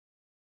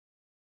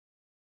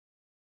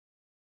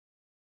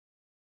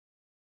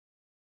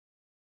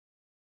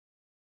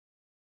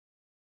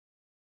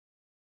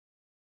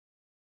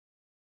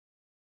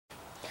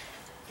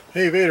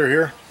Hey, Vader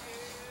here.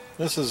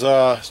 This is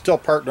still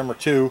part number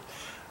 2.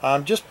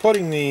 I'm just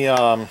putting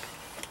the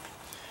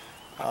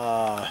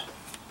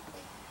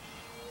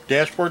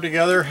dashboard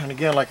together, and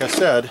again, like I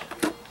said,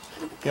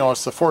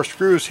 it's the 4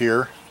 screws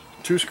here,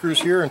 2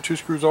 screws here and 2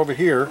 screws over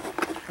here.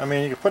 I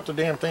mean, you can put the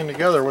damn thing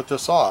together with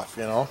this off,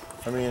 I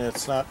mean,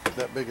 it's not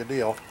that big a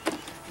deal.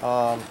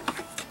 And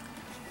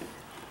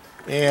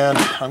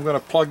I'm going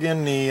to plug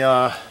in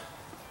the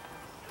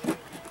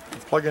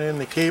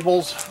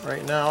cables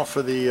right now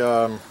for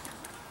the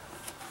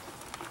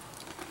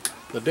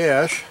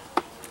dash,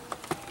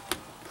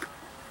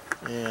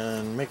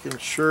 and making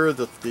sure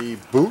that the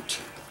boot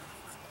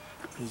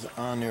is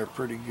on there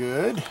pretty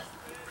good.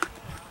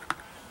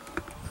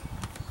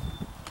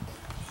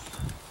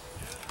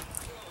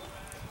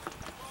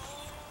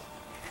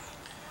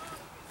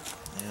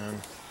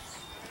 And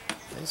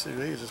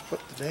basically you just put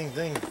the dang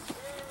thing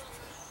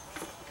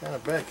kind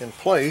of back in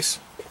place.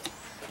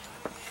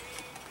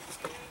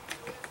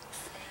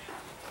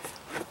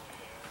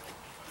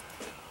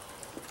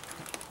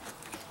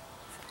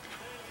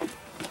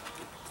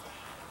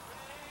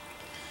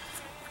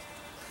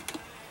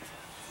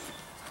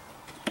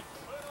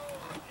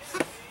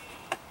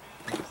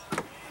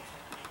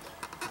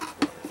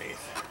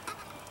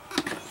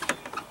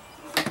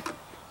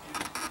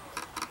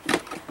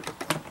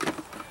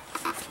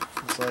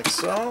 Like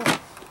so,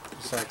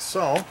 just like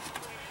so.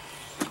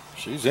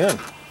 She's in.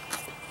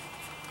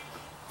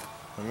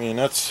 I mean,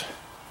 that's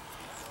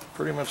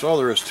pretty much all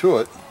there is to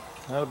it.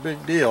 Not a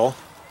big deal.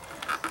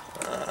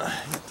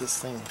 Get this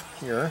thing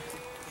here.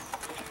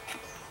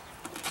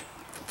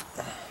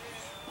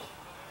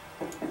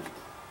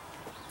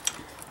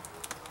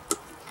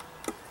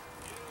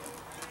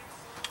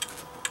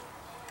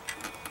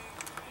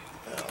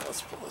 Now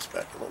let's pull this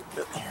back a little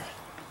bit here.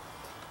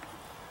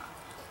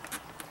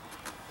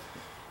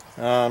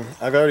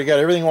 I've already got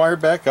everything wired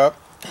back up.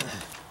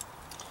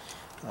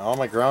 All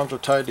my grounds are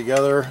tied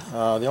together.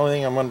 The only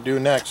thing I'm going to do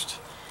next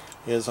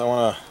is I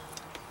want to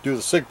do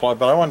the sig plug,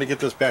 but I want to get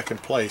this back in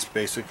place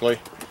basically.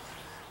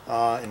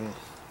 And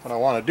what I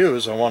want to do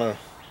is I want to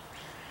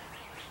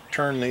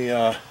turn the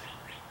I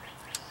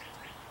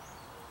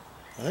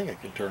think I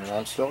can turn it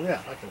on still.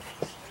 Yeah, I can.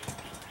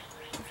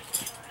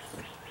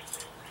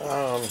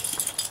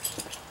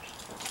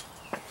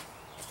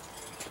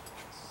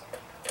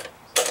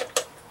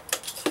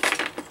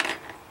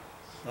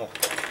 Oh,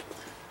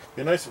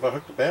 be nice if I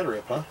hooked the battery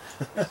up, huh?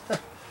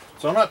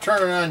 So I'm not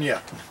turning it on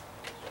yet.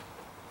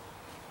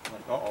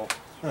 Like, uh-oh.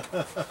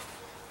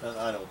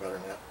 I know better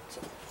than that.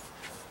 So,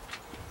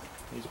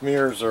 these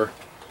mirrors are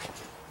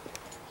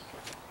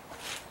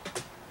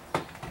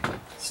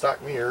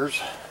stock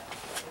mirrors.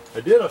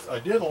 I did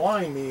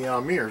align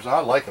the mirrors. I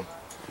like them.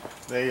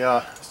 They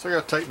still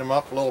got to tighten them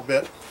up a little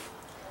bit.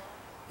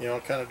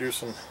 Kind of do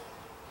some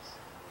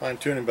fine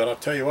tuning. But I'll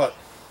tell you what.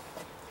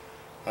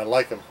 I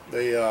like them.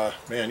 They,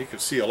 man, you can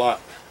see a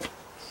lot.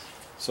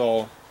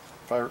 So,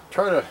 if I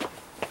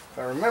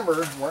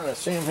remember, we're on the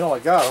same hill I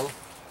got them.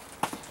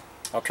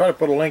 I'll try to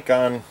put a link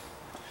on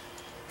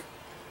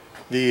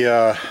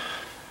the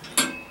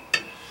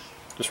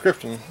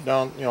description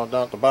down, down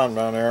at the bottom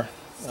down there,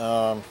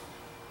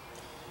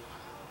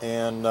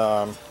 and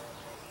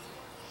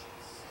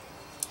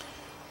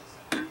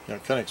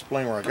kind of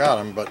explain where I got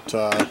them, but.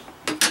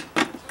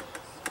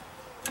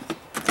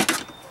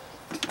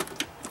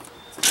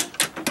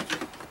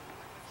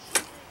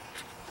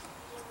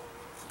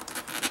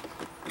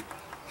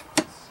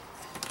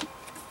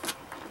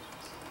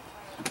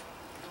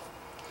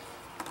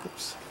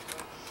 Oops.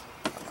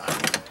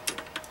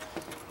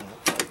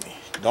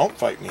 Don't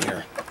fight me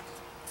here.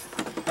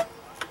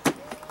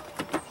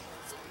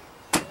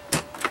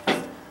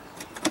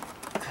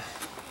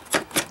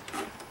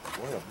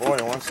 Boy, oh boy,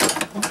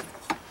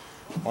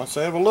 once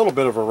I have a little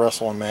bit of a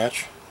wrestling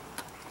match.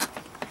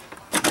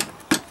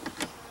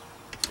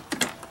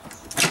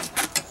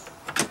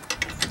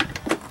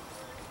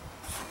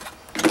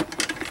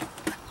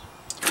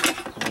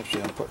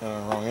 Actually, I'm putting it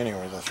on wrong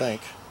anyways, I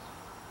think.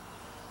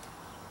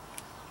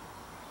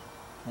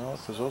 Well,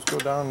 because those go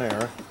down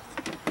there.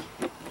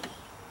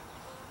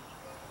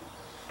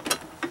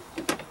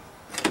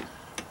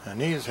 And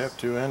these have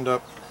to end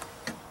up...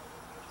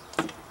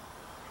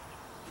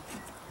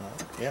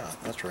 yeah,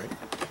 that's right.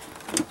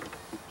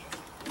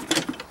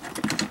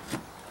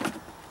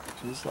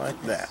 Just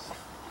like that.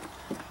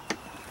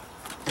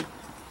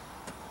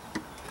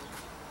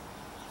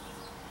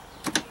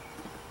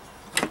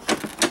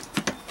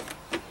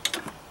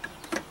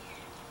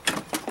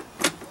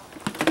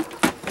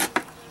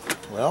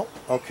 Well,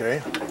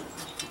 okay.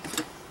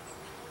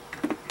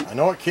 I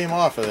know it came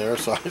off of there,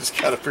 so I just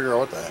got to figure out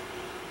what the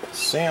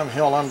Sam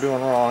Hill I'm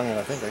doing wrong, and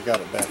I think I got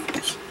it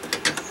backwards.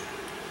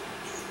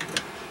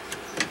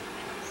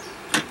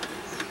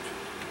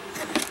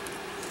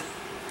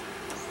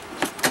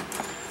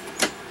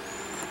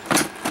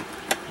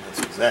 That's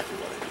exactly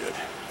what I did.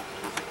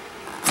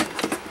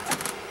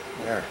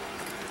 There.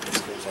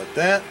 This goes like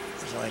that,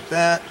 just like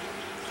that.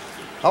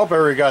 I hope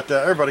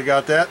everybody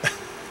got that.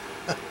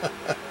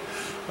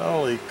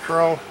 Holy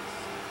crow.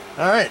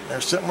 Alright, they're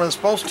sitting where they're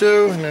supposed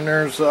to, and then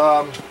there's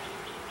now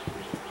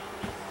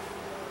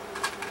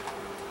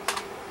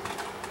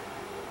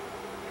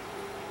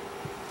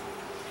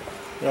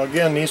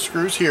again, these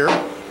screws here,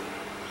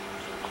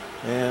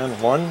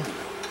 and one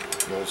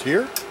goes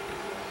here.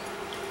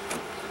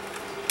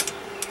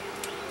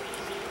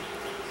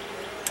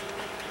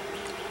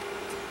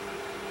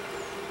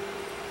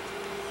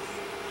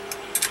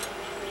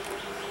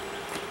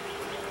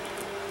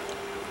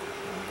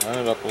 Line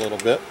it up a little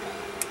bit.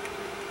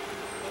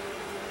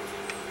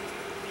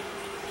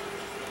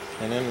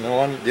 And then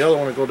the other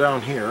one will go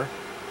down here.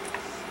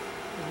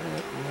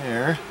 Right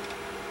there.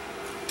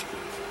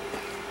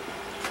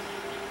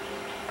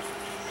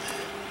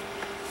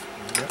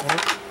 That one.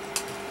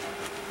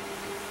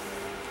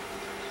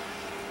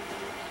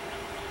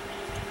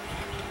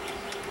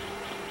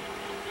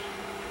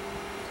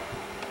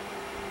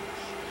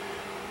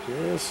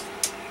 Just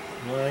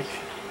like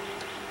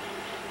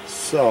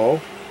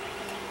so.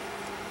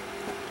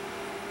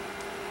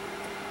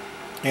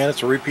 And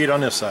it's a repeat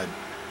on this side.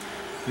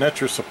 And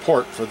that's your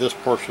support for this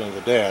portion of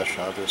the dash,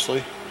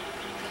 obviously.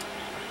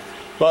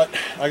 But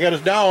I got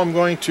it now. I'm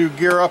going to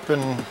gear up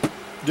and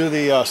do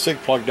the sig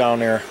plug down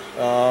there.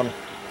 I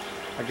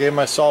gave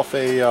myself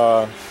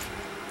a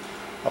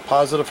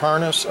positive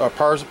harness, a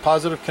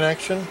positive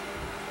connection,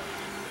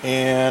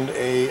 and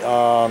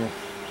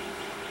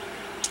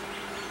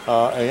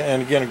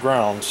and again a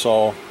ground.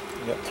 So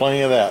I got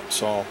plenty of that.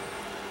 So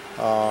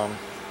I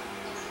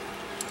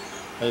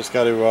just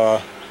got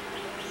to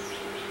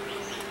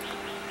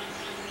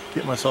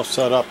get myself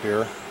set up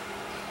here. In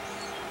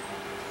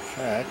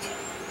fact,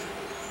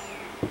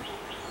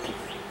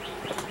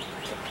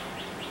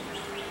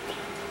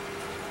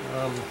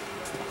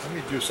 let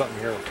me do something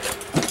here real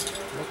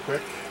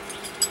quick.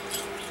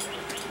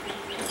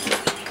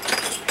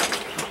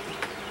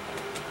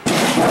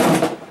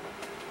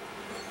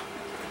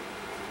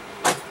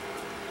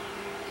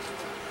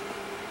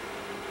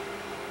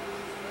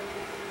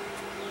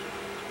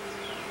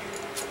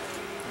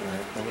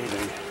 Alright, I need a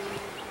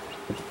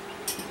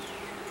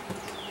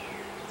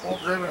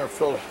driver and a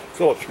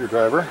Phillips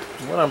screwdriver.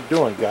 And what I'm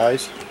doing,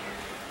 guys,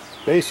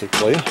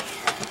 basically,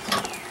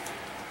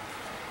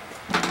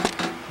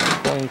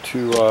 I'm going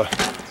to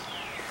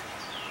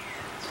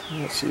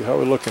let's see how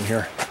we're looking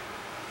here.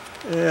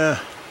 Yeah,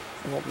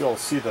 I won't be able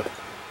to see the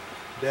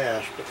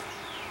dash, but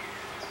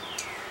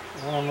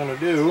what I'm going to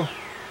do,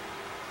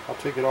 I'll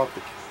take it off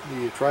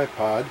the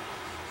tripod,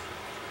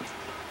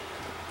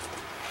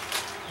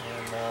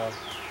 and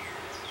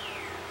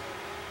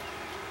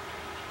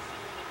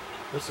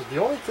this is the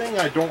only thing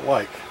I don't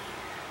like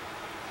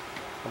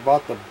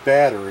about the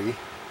battery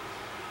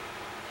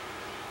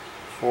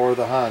for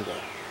the Honda,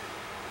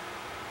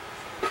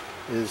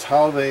 is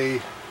how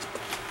they've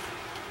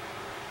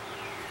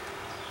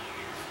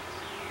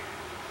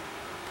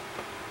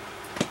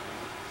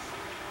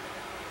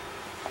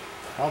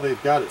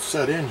got it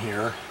set in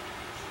here.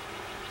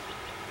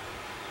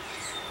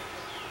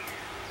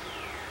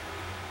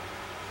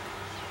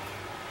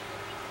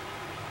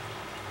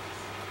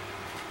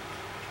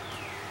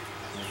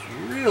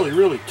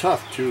 Really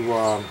tough to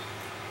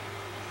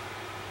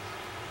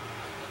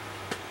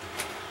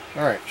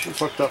alright, she's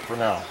hooked up for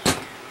now.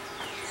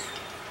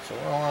 So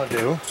what I want to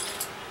do,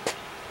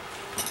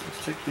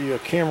 let's take the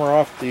camera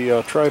off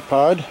the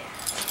tripod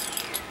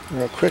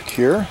real quick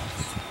here.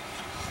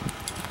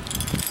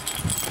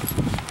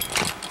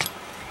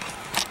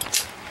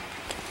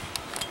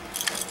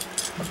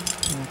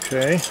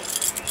 Okay.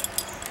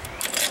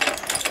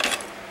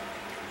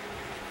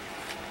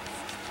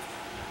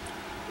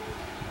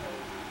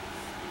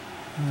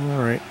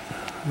 Alright,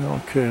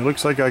 okay,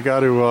 looks like I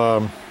got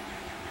to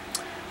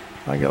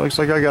looks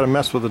like I got to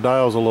mess with the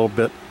dials a little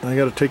bit. I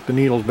got to take the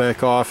needles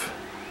back off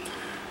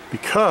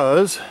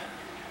because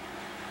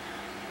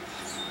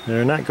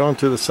they're not going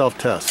through the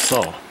self-test.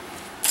 So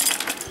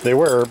they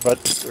were,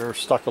 but they're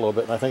stuck a little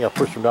bit, and I think I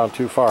pushed them down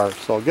too far.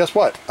 So guess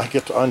what? I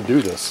get to undo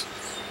this.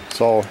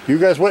 So you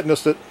guys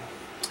witnessed it.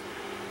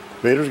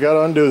 Vader's got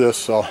to undo this,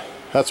 so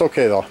that's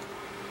okay though.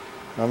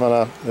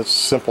 It's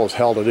simple as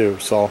hell to do.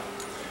 So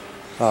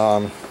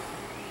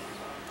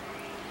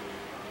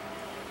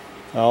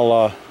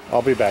I'll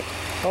be back.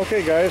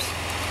 Okay guys,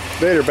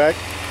 Vader back.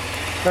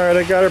 Alright,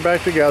 I got her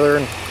back together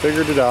and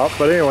figured it out.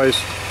 But anyways,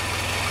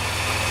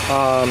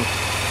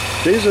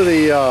 these are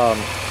the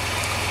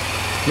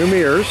new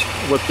mirrors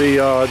with the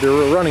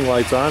running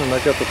lights on, and I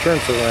got the turn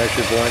signal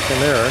actually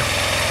blinking there.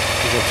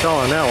 You can tell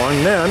on that one.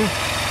 And then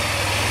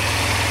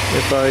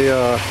if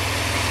I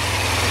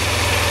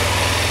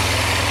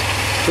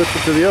switch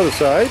it to the other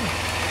side,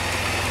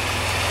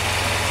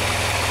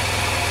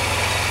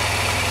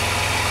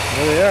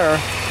 there they are.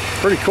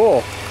 Pretty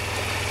cool.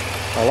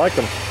 I like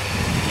them.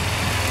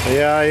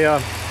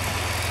 Yeah,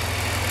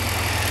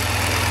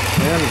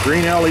 and the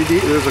green LED,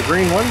 there's a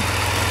green one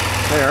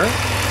there.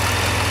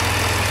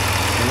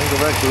 And then go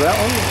back to that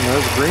one, and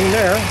there's a green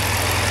there.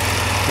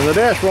 And the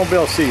dash won't be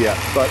able to see yet,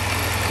 but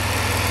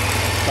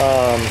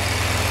I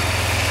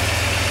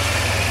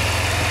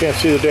can't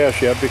see the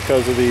dash yet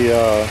because of the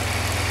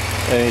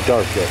It ain't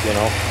dark yet, you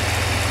know.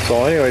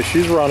 So anyway,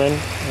 she's running,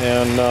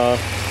 and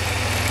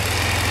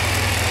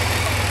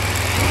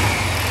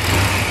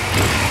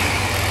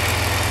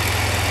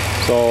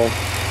so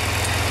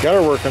got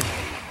her working.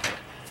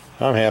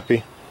 I'm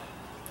happy.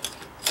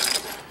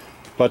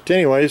 But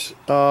anyways,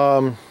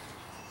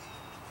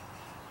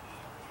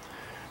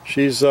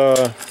 she's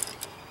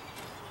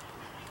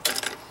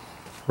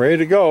ready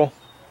to go.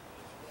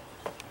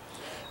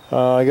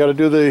 I got to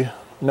do the.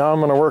 Now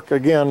I'm going to work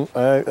again.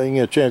 I didn't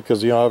get a chance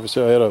because, you know,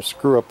 obviously I had a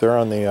screw up there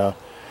on the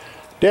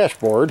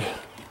dashboard.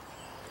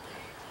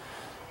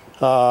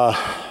 I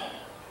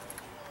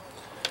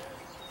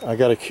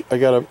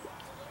gotta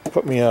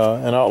put me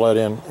an outlet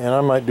in, and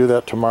I might do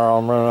that tomorrow.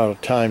 I'm running out of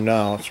time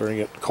now. It's starting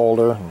to get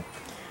colder and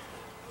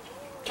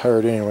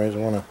tired anyways. I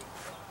want to,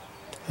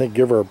 I think,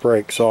 give her a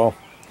break. So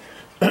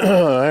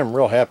I am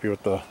real happy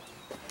with the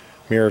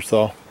mirrors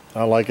though.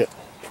 I like it.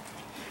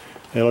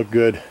 They look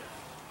good.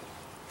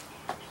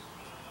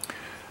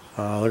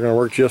 They're going to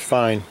work just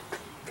fine.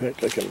 In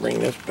fact, I can bring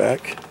this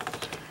back,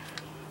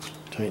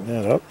 tighten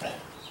that up.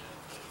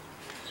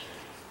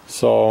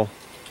 So,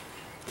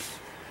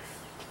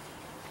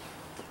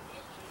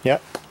 yeah,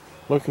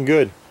 looking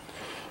good.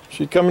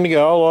 She's coming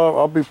together.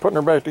 I'll be putting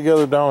her back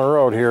together down the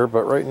road here,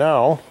 but right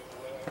now,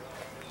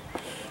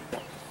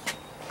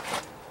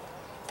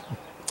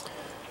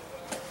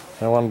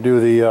 I want to do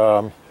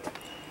the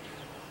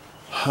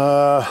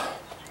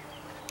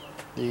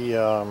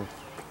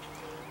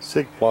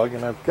SIG plug,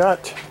 and I've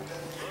got,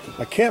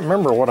 I can't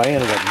remember what I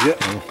ended up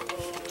getting,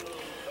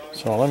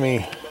 so let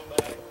me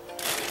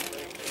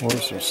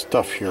move some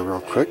stuff here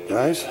real quick,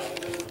 guys.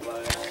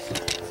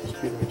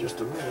 Just give me just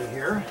a minute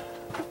here.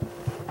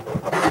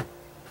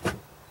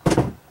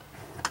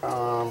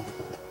 Let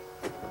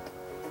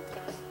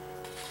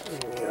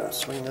me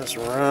swing this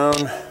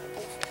around.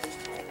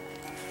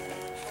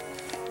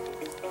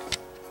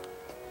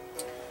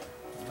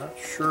 I'm not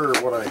sure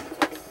what I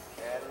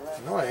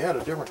know. I had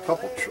a different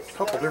couple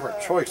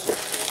different choices,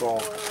 so I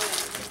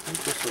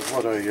think this is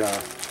what I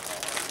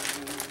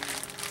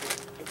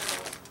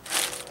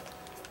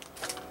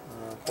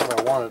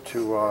wanted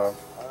to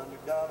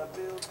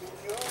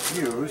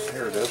use.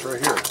 Here it is,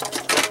 right here.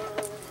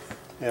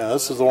 Yeah,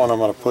 this is the one I'm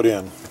going to put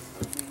in,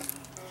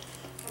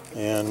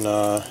 and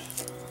I'm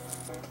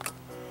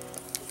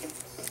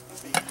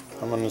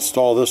going to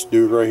install this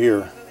dude right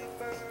here.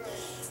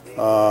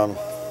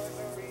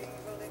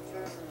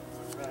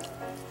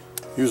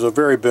 Use a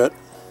very bit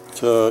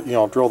to, you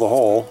know, drill the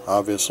hole,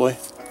 obviously.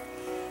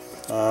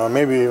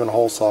 Maybe even a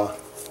hole saw.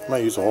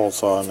 Might use a hole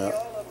saw on that.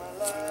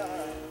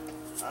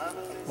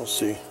 We'll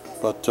see.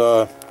 But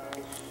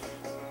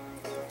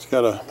it's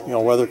got a, you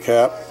know, weather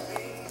cap.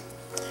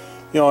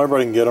 You know,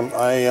 everybody can get them.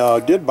 I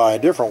did buy a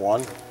different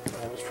one,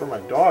 and it's for my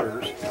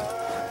daughter's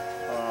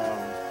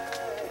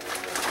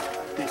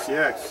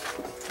PCX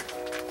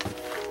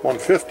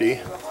 150,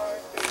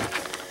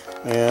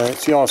 and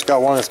it's, you know, it's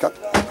got one. It's got.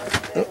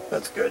 Oh,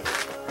 that's good.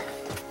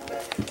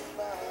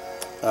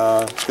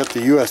 It's got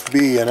the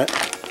USB in it.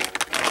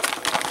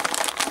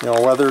 You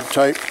know, weathered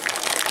type.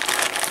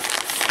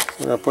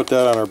 We're gonna put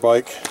that on our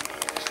bike.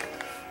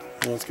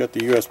 And it's got the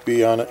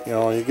USB on it. You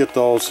know, you get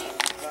those.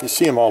 You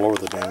see them all over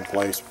the damn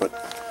place, but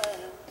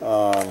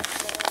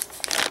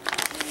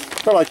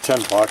they're like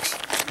 $10,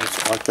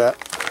 something like that.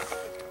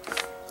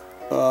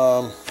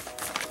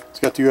 It's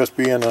got the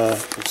USB and an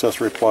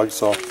accessory plug,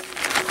 so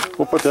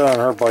we'll put that on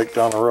her bike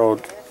down the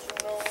road,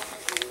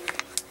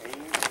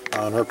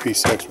 on her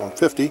PCX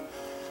 150.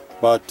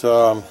 But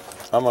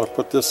I'm going to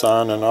put this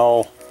on, and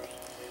I'll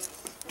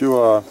do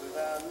a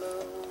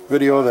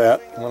video of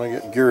that. I'm going to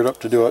get geared up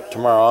to do it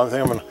tomorrow. I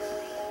think I'm going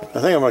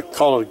to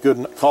call it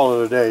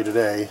a day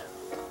today.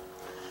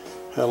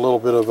 Had a little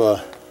bit of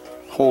a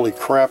holy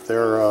crap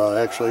there,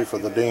 actually, for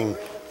the dang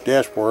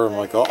dashboard. I'm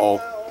like,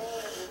 uh-oh.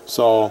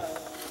 So,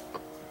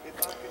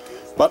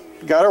 but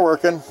got her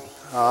working.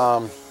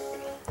 I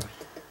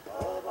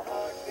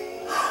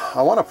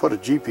want to put a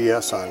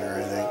GPS on there,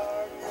 I think.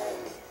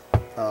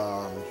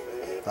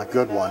 A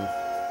good one.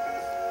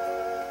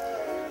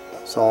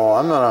 So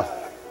I'm gonna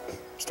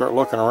start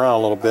looking around a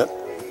little bit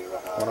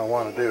what I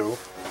want to do.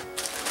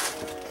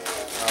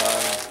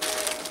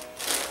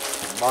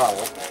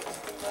 Model.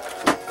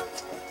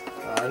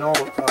 I know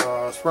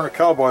Sprinter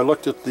Cowboy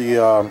looked at the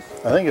I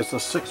think it's the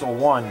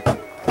 601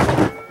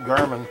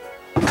 Garmin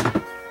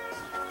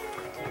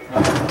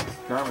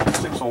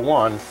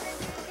 601,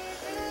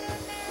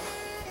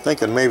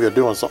 thinking maybe of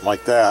doing something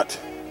like that.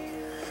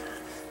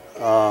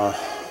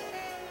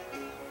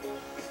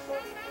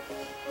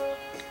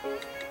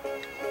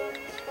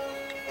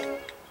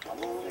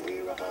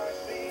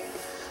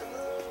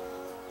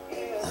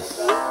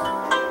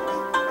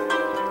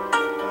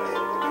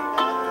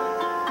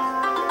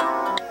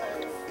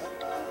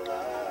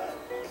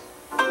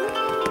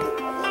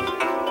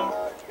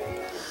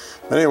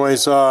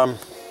 Anyways, I'm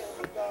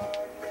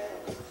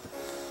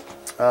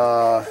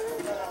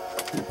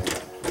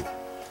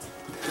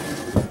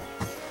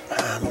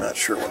not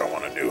sure what I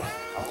want to do.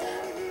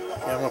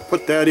 Yeah, I'm going to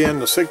put that in,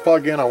 the SIG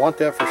plug in. I want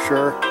that for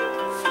sure.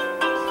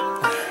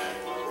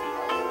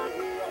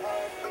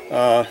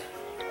 And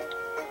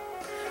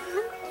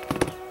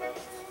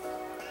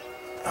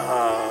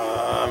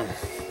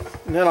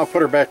then I'll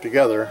put her back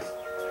together.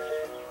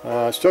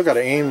 I still got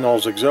to aim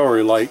those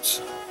auxiliary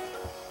lights.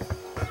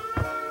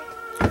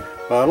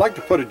 I'd like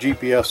to put a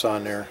GPS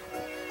on there.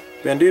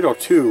 Bandito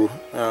 2,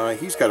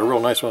 he's got a real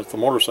nice one. It's the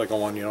motorcycle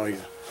one, you know.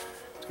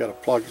 It's got a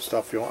plug and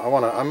stuff. You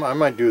know, I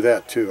might do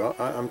that too.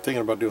 I'm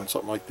thinking about doing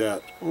something like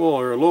that. Well,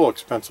 they're a little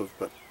expensive,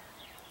 but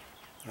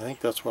I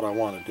think that's what I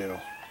want to do.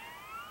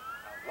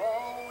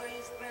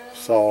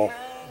 So,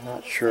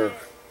 not sure.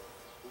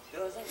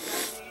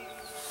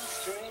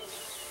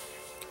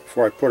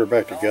 Before I put her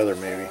back together,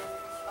 maybe.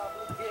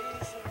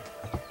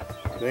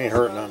 It ain't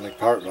hurting on the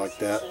part like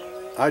that.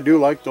 I do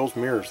like those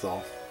mirrors,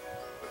 though.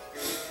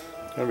 It's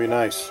gonna be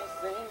nice.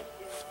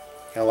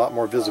 Got a lot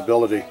more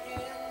visibility.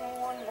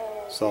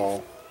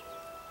 So,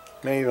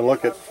 may even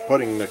look at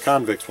putting the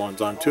convex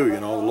ones on too. You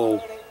know, the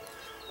little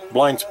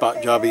blind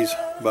spot jobbies.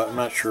 But I'm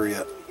not sure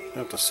yet. I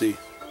have to see.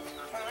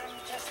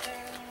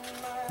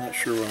 Not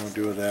sure what I'm gonna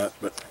do with that,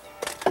 but.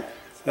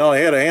 Well, I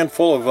had a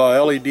handful of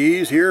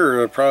LEDs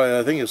here. Probably,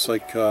 I think it's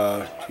like,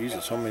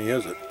 Jesus, how many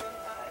is it?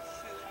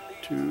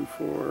 2,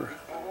 4,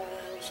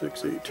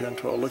 6, 8, 10,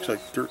 12. Looks like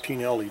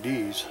 13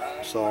 LEDs.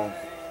 So,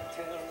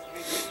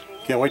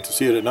 can't wait to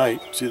see it at night.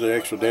 See the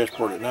actual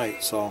dashboard at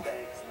night. So,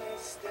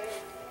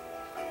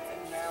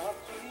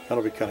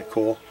 that'll be kind of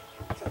cool.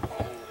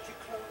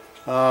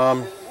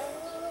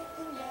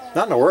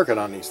 Nothing to working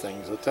on these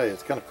things. I'll tell you,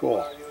 it's kind of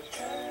cool.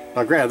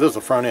 Now, granted, this is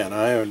the front end.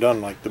 I haven't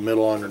done like the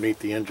middle underneath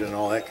the engine and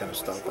all that kind of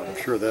stuff. But I'm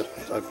sure that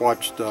I've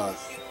watched the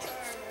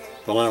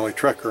Lanaway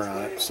Trekker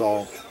on it,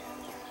 so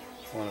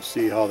I want to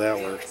see how that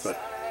works. But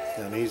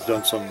and he's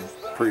done some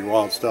pretty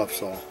wild stuff.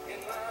 So,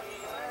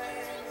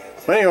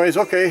 but anyways,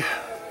 okay.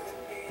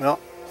 Well,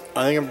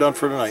 I think I'm done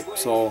for tonight.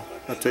 So I'm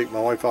gonna take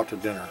my wife out to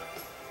dinner.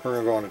 We're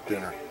gonna go on to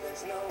dinner.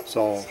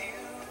 So,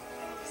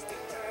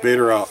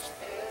 Vader out.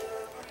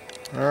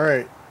 All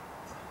right,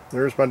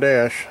 there's my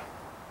dash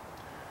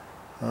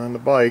on the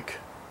bike,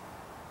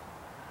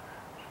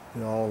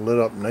 all lit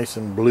up nice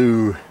and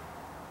blue.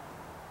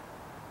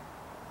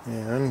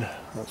 And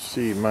let's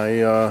see,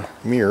 my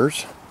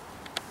mirrors,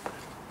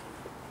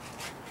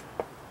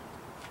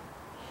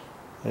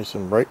 nice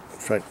and bright. In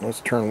fact,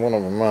 let's turn one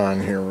of them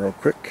on here real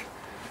quick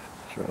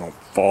so I don't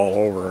fall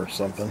over or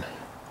something.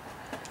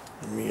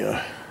 Let me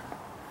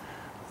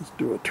let's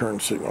do a turn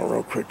signal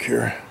real quick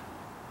here.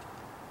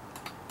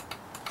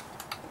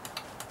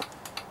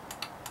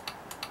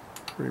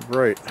 Pretty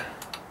bright.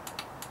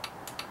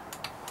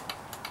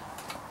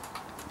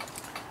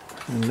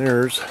 And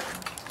there's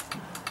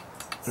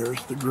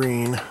the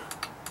green.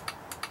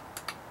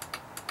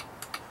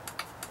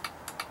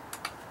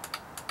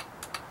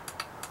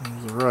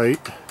 There's the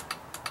right.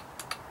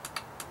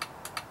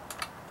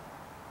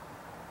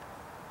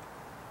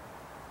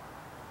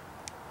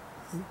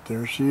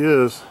 There she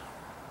is.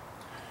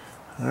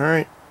 All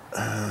right.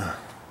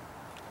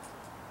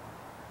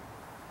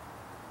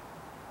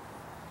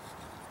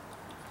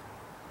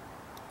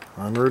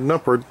 Onward and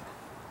upward.